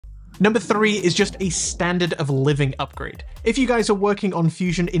Number 3 is just a standard of living upgrade. If you guys are working on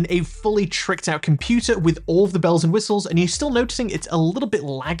Fusion in a fully tricked out computer with all of the bells and whistles and you're still noticing it's a little bit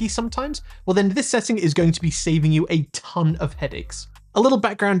laggy sometimes, well then this setting is going to be saving you a ton of headaches. A little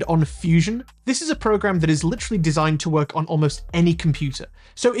background on Fusion. This is a program that is literally designed to work on almost any computer.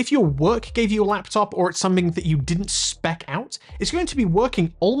 So if your work gave you a laptop or it's something that you didn't spec out, it's going to be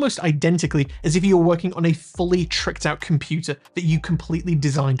working almost identically as if you were working on a fully tricked out computer that you completely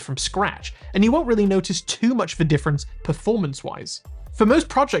designed from scratch, and you won't really notice too much of a difference performance-wise. For most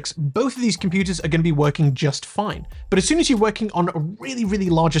projects, both of these computers are going to be working just fine, but as soon as you're working on really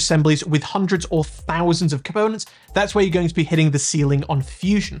large assemblies with hundreds or thousands of components, that's where you're going to be hitting the ceiling on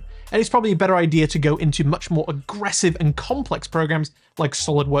Fusion. And it's probably a better idea to go into much more aggressive and complex programs like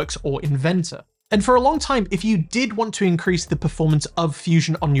SolidWorks or Inventor. And for a long time, if you did want to increase the performance of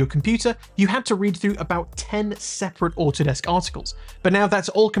Fusion on your computer, you had to read through about 10 separate Autodesk articles, but now that's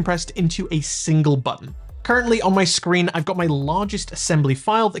all compressed into a single button. Currently on my screen, I've got my largest assembly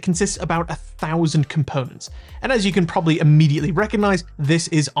file that consists of about 1,000 components. And as you can probably immediately recognize, this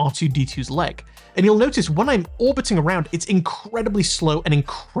is R2-D2's leg. And you'll notice when I'm orbiting around, it's incredibly slow and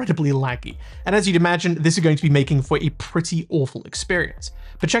incredibly laggy. And as you'd imagine, this is going to be making for a pretty awful experience.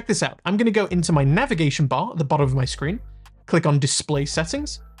 But check this out. I'm going to go into my navigation bar at the bottom of my screen, click on Display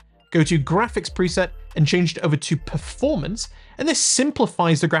Settings, go to Graphics preset and change it over to Performance, and this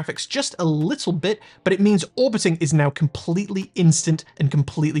simplifies the graphics just a little bit, but it means orbiting is now completely instant and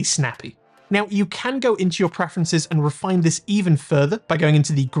completely snappy. Now, you can go into your preferences and refine this even further by going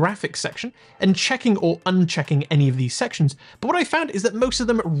into the graphics section and checking or unchecking any of these sections, but what I found is that most of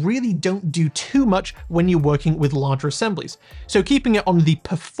them really don't do too much when you're working with larger assemblies. So keeping it on the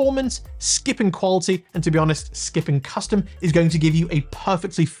performance, skipping quality, and to be honest, skipping custom is going to give you a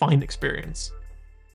perfectly fine experience.